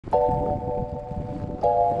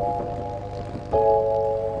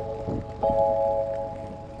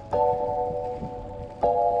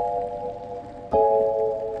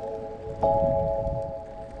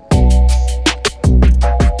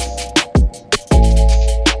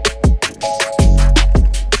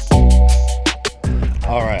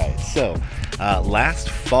Last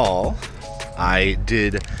fall, I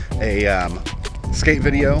did a skate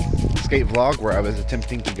vlog where I was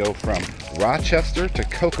attempting to go from Rochester to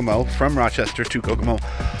Kokomo, from Rochester to Kokomo,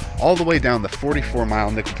 all the way down the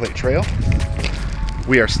 44-mile Nickel Plate Trail.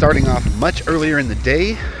 We are starting off much earlier in the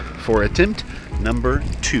day for attempt number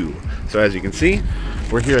 2. So as you can see,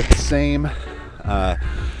 we're here at the same,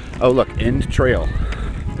 oh look, end trail.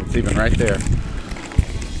 It's even right there.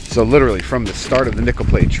 So literally from the start of the Nickel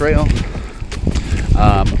Plate Trail.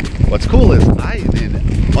 What's cool is I am in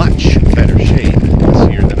much better shape this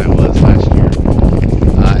year than I was last year.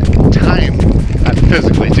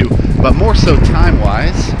 Physically too, but more so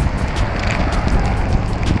time-wise.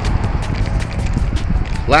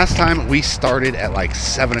 Last time we started at like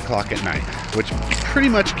 7 o'clock at night, which pretty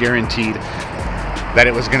much guaranteed that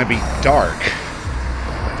it was going to be dark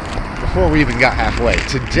before we even got halfway.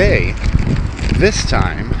 Today, this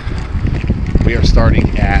time, we are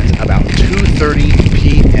starting at about 2:30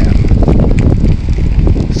 p.m.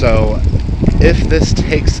 So if this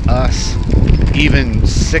takes us even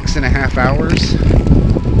 6.5 hours,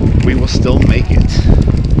 we will still make it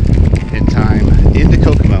in time into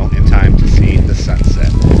Kokomo in time to see the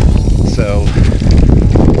sunset. So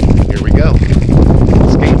here we go.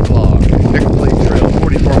 Skate vlog, Nickel Plate Trail,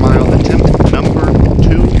 44-mile attempt number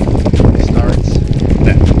 2 starts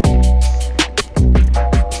now.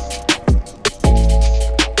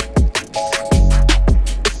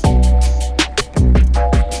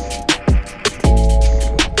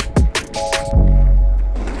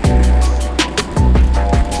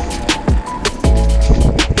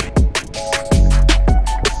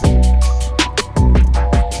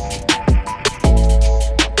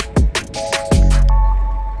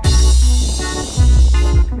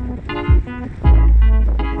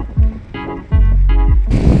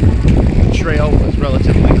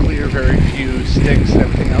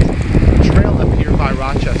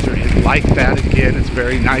 Like that again, it's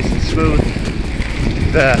very nice and smooth.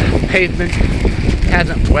 The pavement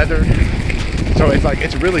hasn't weathered, so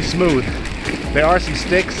it's really smooth. There are some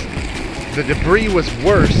sticks. The debris was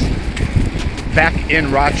worse back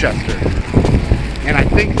in Rochester, and I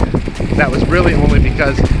think that was really only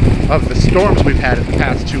because of the storms we've had in the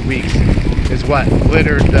past 2 weeks is what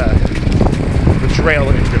littered the trail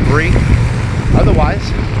in debris. Otherwise,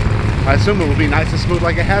 I assume it will be nice and smooth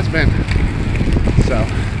like it has been. So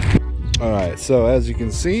alright, so as you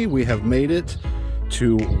can see, we have made it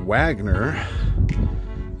to Wagner.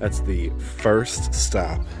 That's the first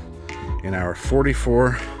stop in our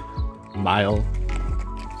 44-mile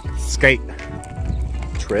skate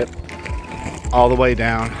trip all the way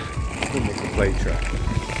down the Nickel Plate Trail.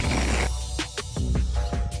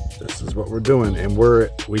 This is what we're doing, and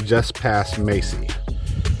we just passed Macy.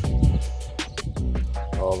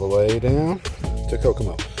 All the way down to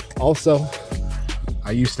Kokomo. Also,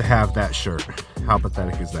 I used to have that shirt. How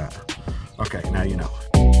pathetic is that? Okay, now you know.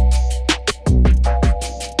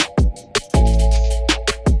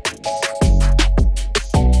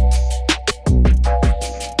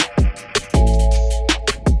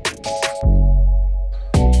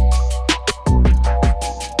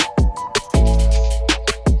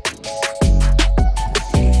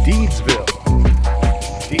 Deedsville.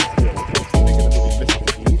 Think of the movie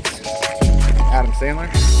Mr. Deeds. Adam Sandler.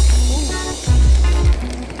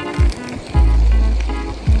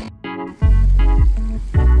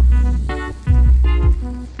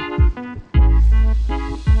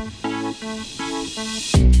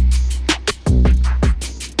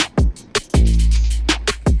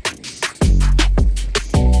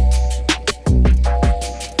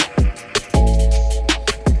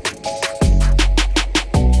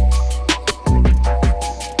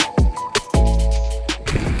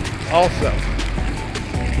 Also,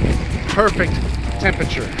 perfect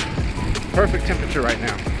temperature right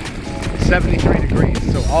now, 73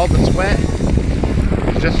 degrees, so all the sweat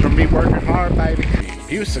is just from me working hard, baby.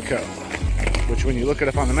 Bucico, which when you look it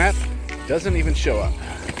up on the map, doesn't even show up,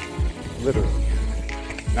 literally,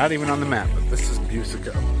 not even on the map, but this is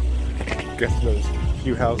Bucico. Guess those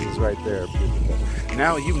few houses right there, Bucico.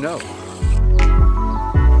 Now you know.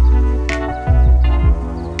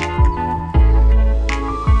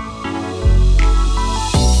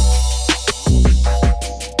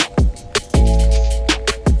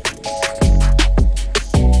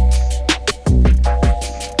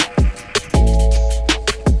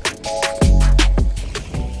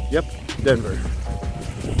 Yep, Denver.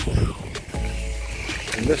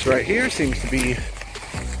 And this right here seems to be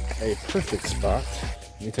a perfect spot.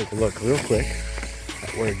 Let me take a look real quick at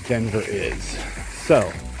where Denver is.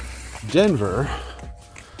 So, Denver,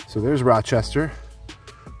 so there's Rochester.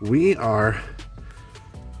 We are,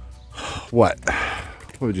 what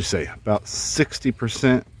would you say? About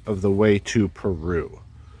 60% of the way to Peru.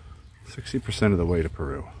 60% of the way to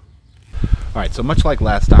Peru. All right, so much like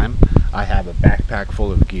last time, I have a backpack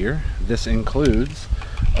full of gear. This includes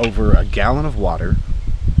over a gallon of water,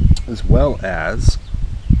 as well as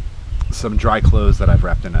some dry clothes that I've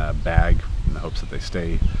wrapped in a bag in the hopes that they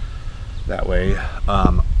stay that way.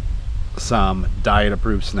 Some diet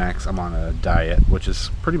approved snacks. I'm on a diet, which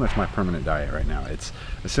is pretty much my permanent diet right now. It's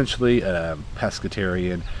essentially a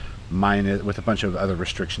pescatarian, minus with a bunch of other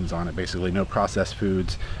restrictions on it. Basically no processed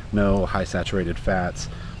foods, no high saturated fats,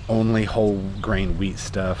 only whole grain wheat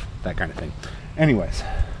stuff, that kind of thing. Anyways,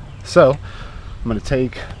 so I'm gonna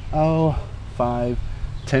take 5-10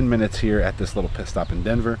 minutes here at this little pit stop in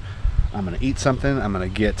Denver. I'm gonna eat something. I'm gonna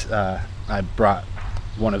get I brought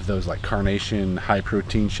one of those like carnation high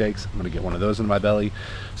protein shakes. I'm gonna get one of those in my belly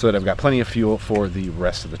so that I've got plenty of fuel for the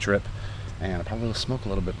rest of the trip, and I'll probably smoke a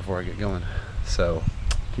little bit before I get going, so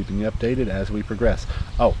keeping you updated as we progress.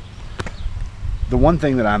 Oh, the one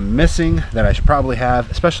thing that I'm missing that I should probably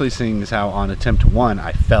have, especially seeing as how on attempt 1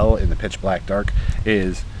 I fell in the pitch black dark,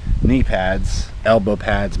 is knee pads, elbow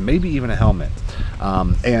pads, maybe even a helmet.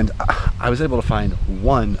 And I was able to find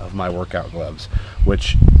one of my workout gloves,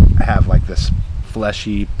 which have like this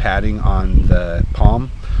fleshy padding on the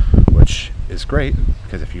palm, which is great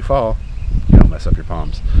because if you fall, you don't mess up your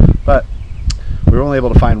palms. But we were only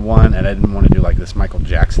able to find one, and I didn't want to do like this Michael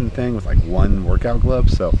Jackson thing with like one workout glove,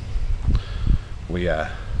 so we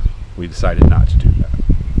decided not to do that.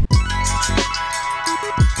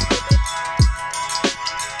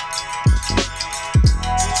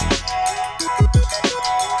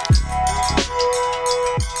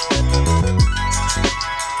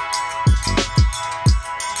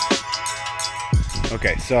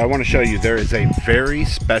 Okay, so I want to show you there is a very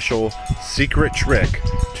special secret trick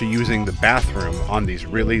to using the bathroom on these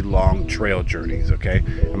really long trail journeys, okay?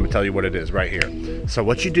 I'm going to tell you what it is right here. So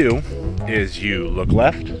what you do is you look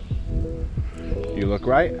left, you look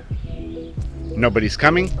right, nobody's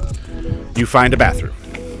coming, you find a bathroom.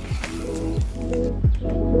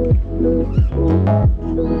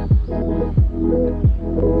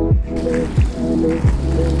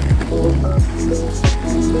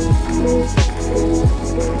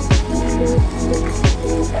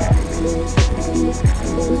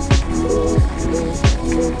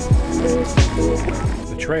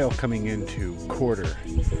 The trail coming into Quarter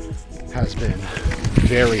has been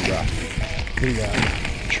very rough.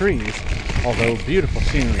 The trees, although beautiful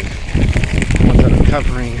scenery, the ones that are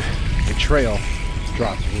covering the trail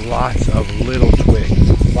drop lots of little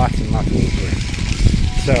twigs, lots and lots of little twigs.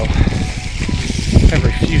 So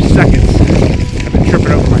every few seconds I've been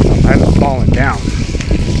tripping over myself. I haven't fallen down,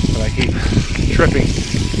 but I keep tripping.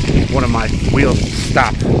 One of my wheels will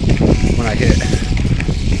stop when I hit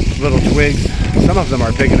little twigs. Some of them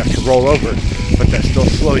are big enough to roll over, but that still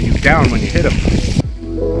slow you down when you hit them.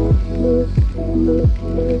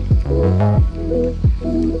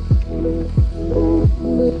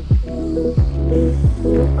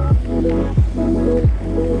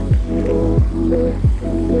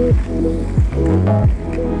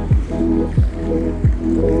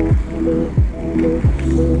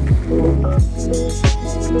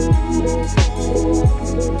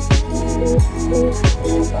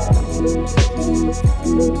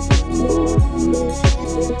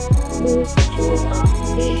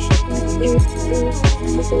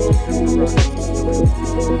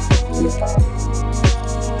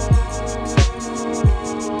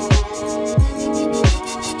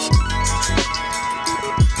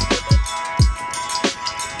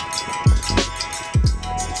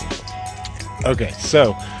 Okay,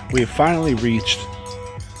 so we have finally reached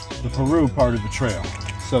the Peru part of the trail.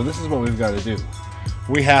 So this is what we've got to do.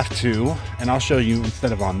 We have to, and I'll show you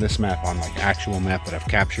instead of on this map, on like actual map that I've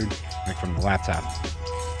captured, like from the laptop.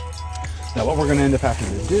 Now what we're going to end up having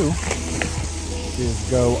to do is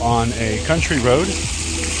go on a country road,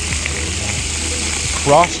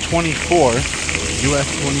 cross 24, US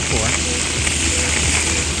 24,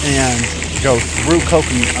 and go through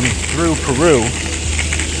through Peru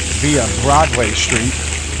via Broadway Street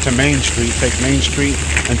to Main Street, take Main Street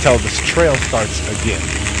until this trail starts again.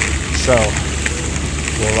 So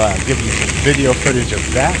we'll give you some video footage of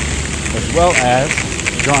that, as well as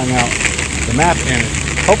drawing out the map and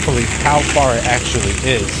hopefully how far it actually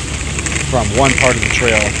is from one part of the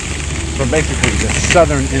trail From basically the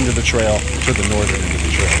southern end of the trail to the northern end of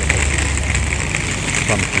the trail.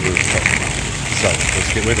 From Peru. So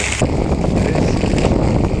let's get with it.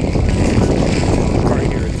 This part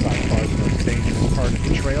here is by far the most dangerous part of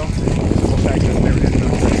the trail. The fact that there is no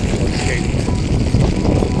place to escape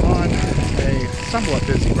on a somewhat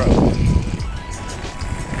busy road.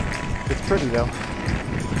 It's pretty though.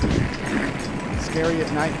 Scary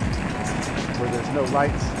at night where there's no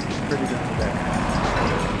lights, pretty during the day.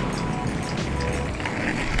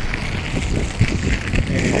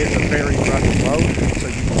 And it is a very rough road, so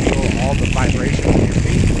you can feel all the vibration in your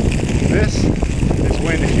feet. This is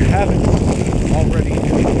when, if you haven't already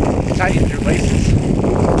tightened your laces,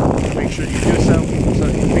 make sure you do so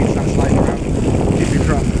that your feet's not sliding around, keep you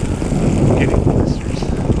from getting blisters.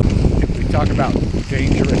 If we talk about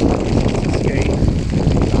dangerous places to skate,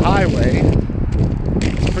 the highway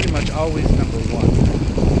is pretty much always number one.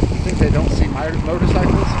 I think they don't see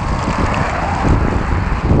motorcycles.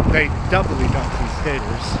 They doubly don't see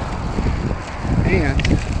skaters. And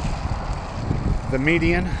the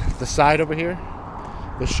median, the side over here,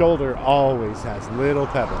 the shoulder always has little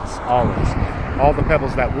pebbles. Always. All the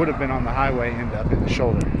pebbles that would have been on the highway end up in the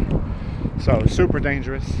shoulder. So super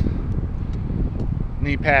dangerous.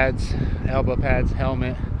 Knee pads, elbow pads,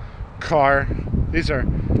 helmet, car. These are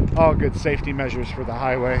all good safety measures for the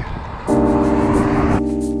highway.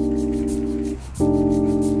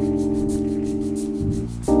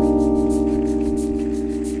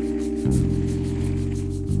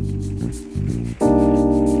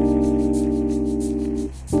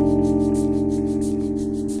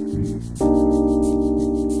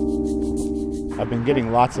 I've been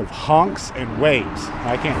getting lots of honks and waves.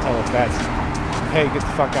 I can't tell if that's, hey, get the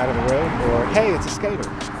fuck out of the road, or hey, it's a skater.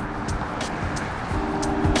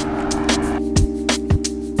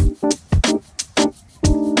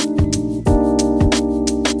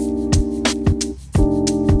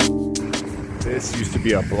 This used to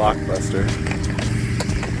be a Blockbuster.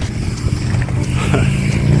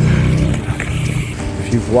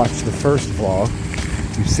 If you've watched the first vlog,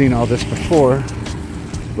 you've seen all this before,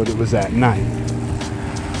 but it was at night.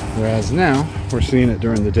 Whereas now, we're seeing it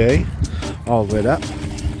during the day, all lit up.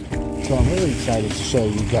 So I'm really excited to show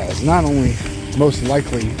you guys, not only most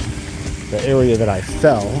likely the area that I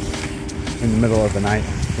fell in the middle of the night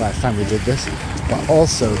last time we did this, but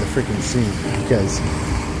also the freaking scene, because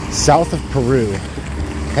south of Peru,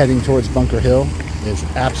 heading towards Bunker Hill, is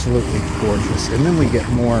absolutely gorgeous. And then we get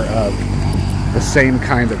more of the same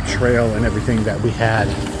kind of trail and everything that we had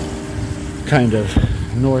kind of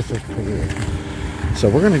north of Peru. So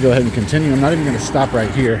we're going to go ahead and continue. I'm not even going to stop right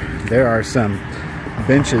here. There are some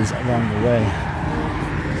benches along the way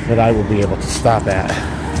that I will be able to stop at.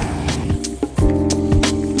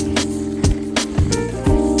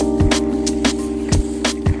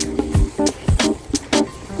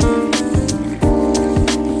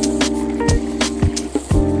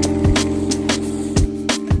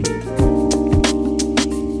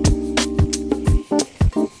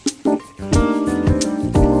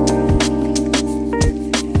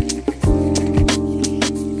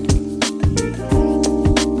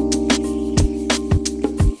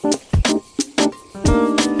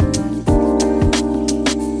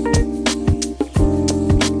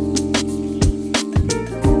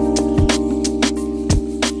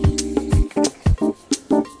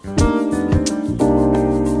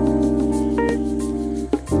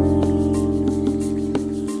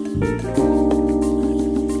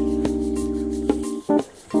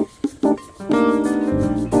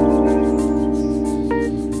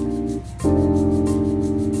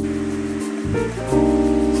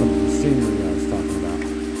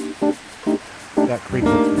 That creek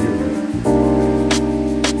looks beautiful.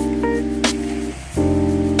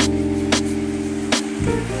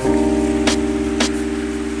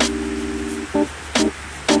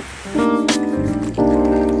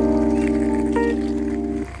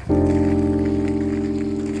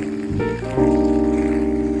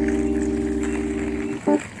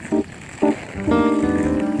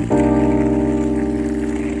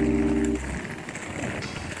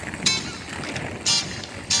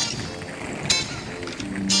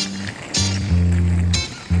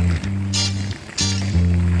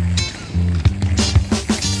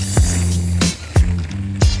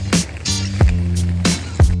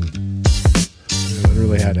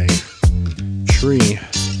 Had a tree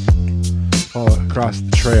fall across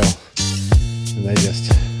the trail and they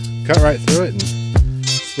just cut right through it and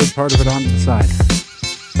slid part of it onto the side.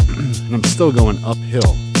 And I'm still going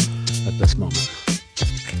uphill at this moment.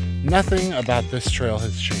 Nothing about this trail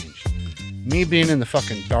has changed. Me being in the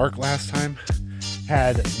fucking dark last time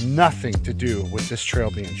had nothing to do with this trail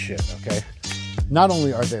being shit, okay? Not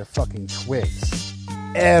only are there fucking twigs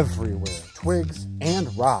everywhere, twigs and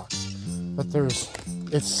rocks, but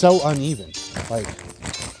it's so uneven. Like,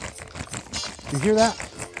 you hear that?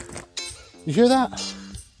 You hear that?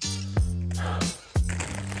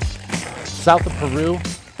 South of Peru,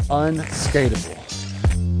 unskateable.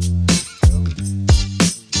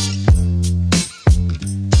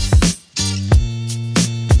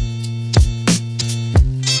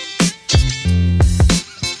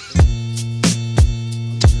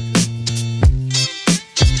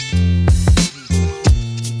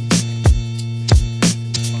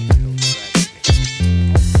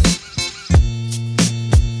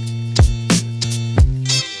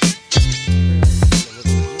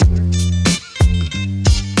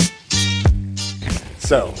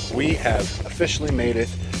 So we have officially made it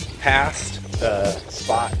past the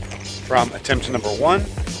spot from attempt number 1,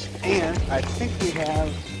 and I think we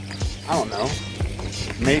have, I don't know,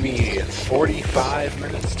 maybe 45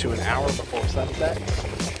 minutes to an hour before sunset,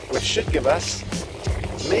 which should give us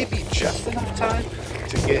maybe just enough time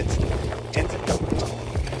to get into Kokomo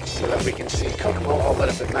so that we can see Kokomo all lit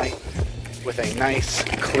up at night with a nice,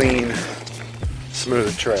 clean,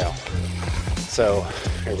 smooth trail. So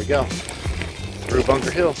here we go. Through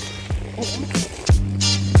Bunker Hill.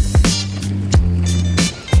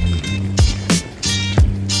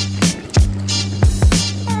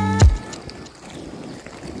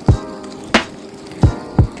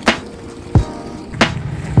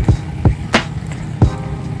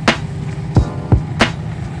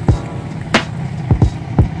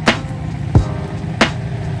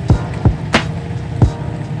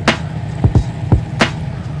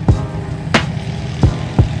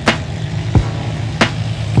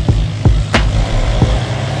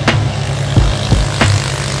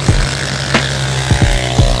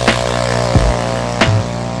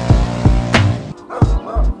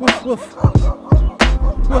 Woof, woof,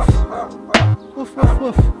 woof, woof,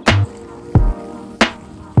 woof.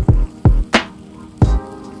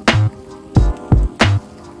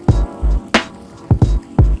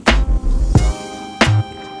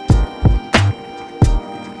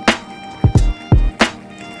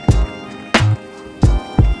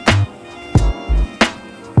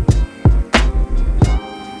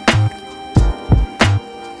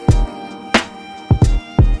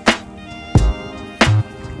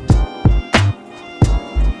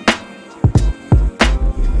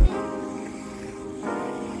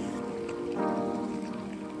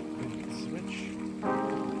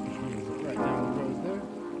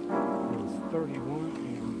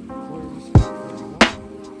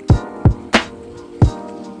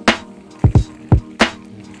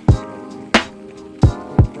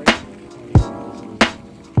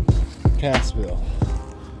 Cassville.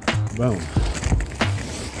 Boom.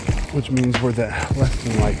 Which means we're less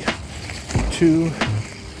than like 2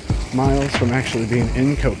 miles from actually being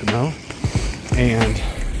in Kokomo, and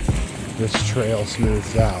this trail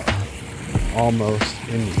smooths out almost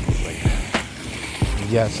immediately.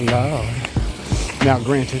 Yes, Lord. Now,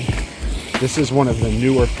 granted, this is one of the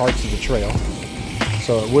newer parts of the trail,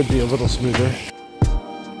 so it would be a little smoother.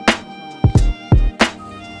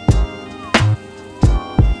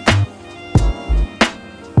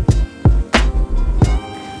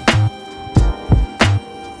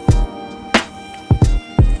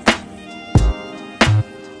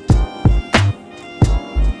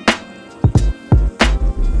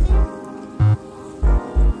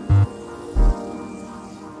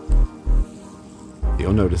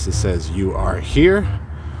 You'll notice it says you are here.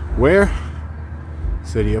 Where?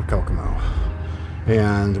 City of Kokomo.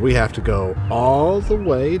 And we have to go all the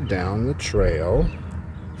way down the trail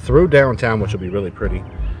through downtown, which will be really pretty,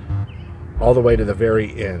 all the way to the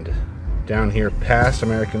very end. Down here past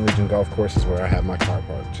American Legion Golf Course is where I have my car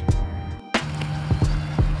parked.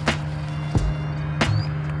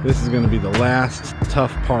 This is going to be the last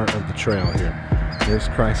tough part of the trail here. There's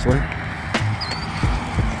Chrysler.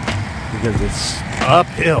 Because it's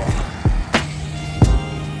uphill.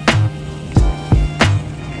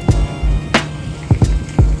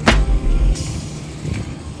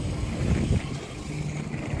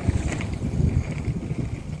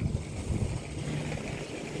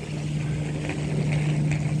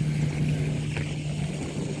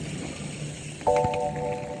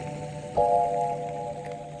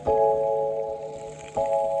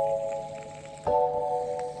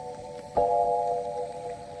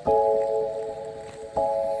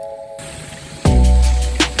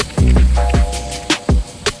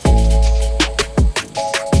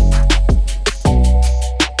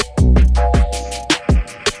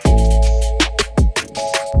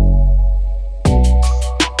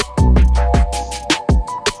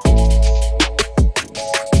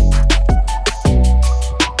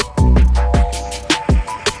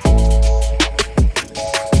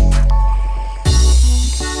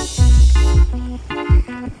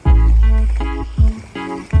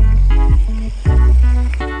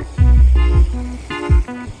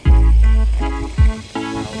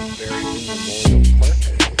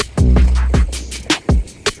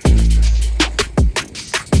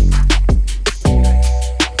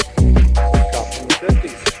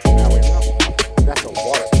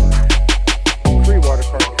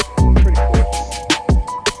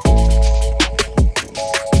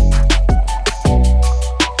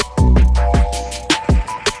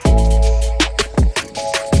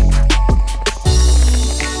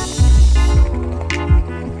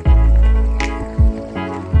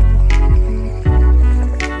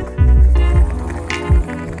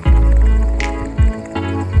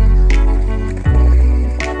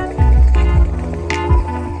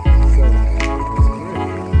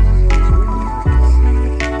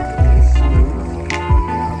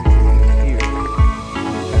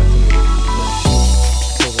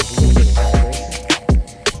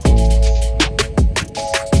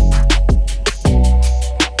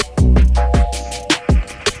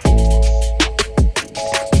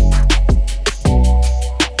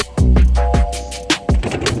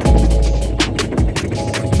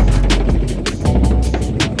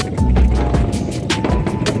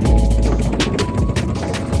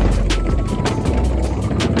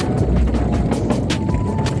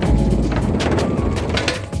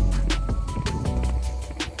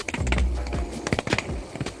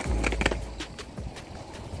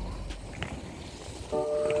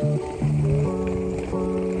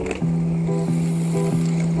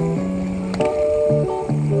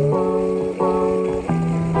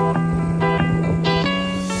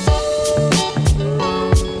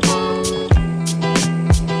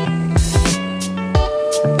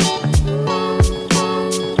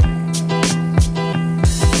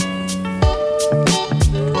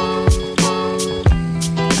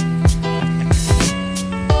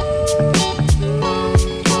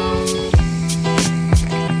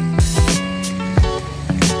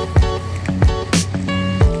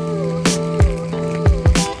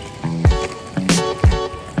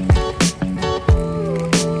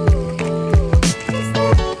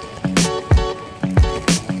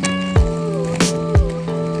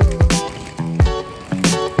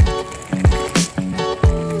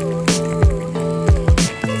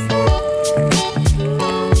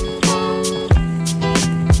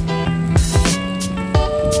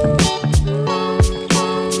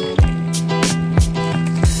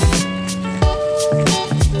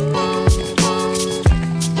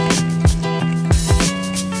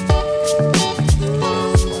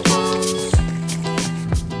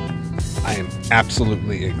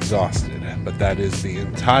 absolutely exhausted, but that is the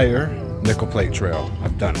entire Nickel Plate Trail.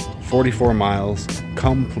 I've done it. 44 miles,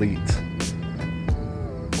 complete.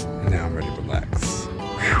 And now I'm ready to relax.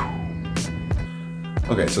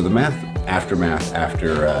 Whew. Okay, so the aftermath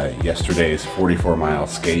after yesterday's 44-mile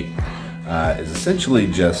skate is essentially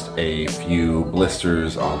just a few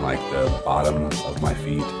blisters on like the bottom of my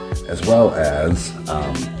feet, as well as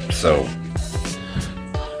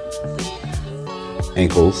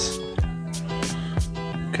ankles.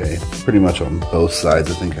 Okay, pretty much on both sides.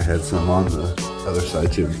 I think I had some on the other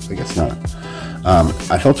side too. I guess not.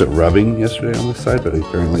 I felt it rubbing yesterday on this side, but it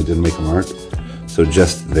apparently didn't make a mark. So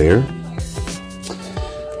just there.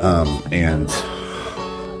 And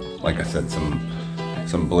like I said,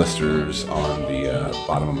 some blisters on the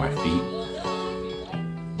bottom of my feet.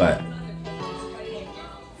 But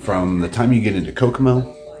from the time you get into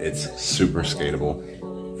Kokomo, it's super skatable.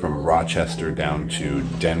 From Rochester down to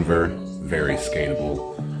Denver, very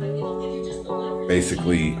skatable.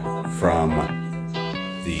 Basically from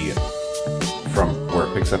where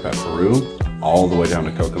it picks up at Peru all the way down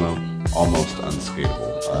to Kokomo, almost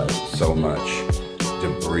unskateable. So much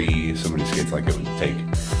debris, so many skates, like it would take,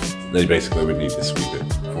 they basically would need to sweep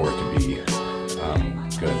it for it to be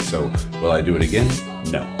good. So will I do it again?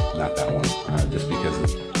 No, not that one, just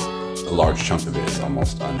because a large chunk of it is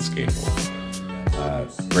almost unskateable.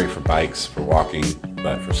 Great for bikes, for walking,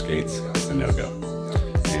 but for skates, it's a no-go.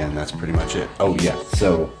 And that's pretty much it. Oh yeah,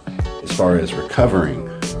 so as far as recovering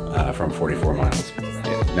from 44 miles,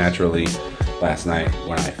 naturally, last night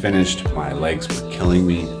when I finished, my legs were killing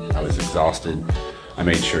me. I was exhausted. I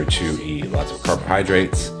made sure to eat lots of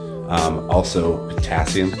carbohydrates, also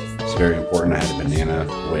potassium. It's very important. I had a banana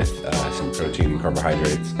with some protein and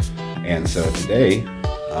carbohydrates. And so today,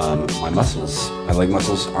 my leg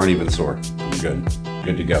muscles aren't even sore. I'm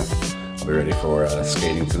good to go. I'll be ready for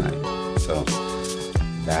skating tonight. So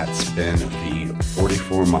that's been the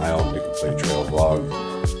 44-mile Nickel Plate Trail vlog.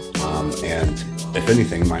 And if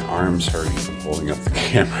anything, my arm's hurting from holding up the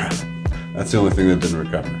camera. That's the only thing that didn't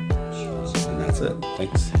recover. And that's it.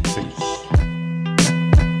 Thanks. Peace.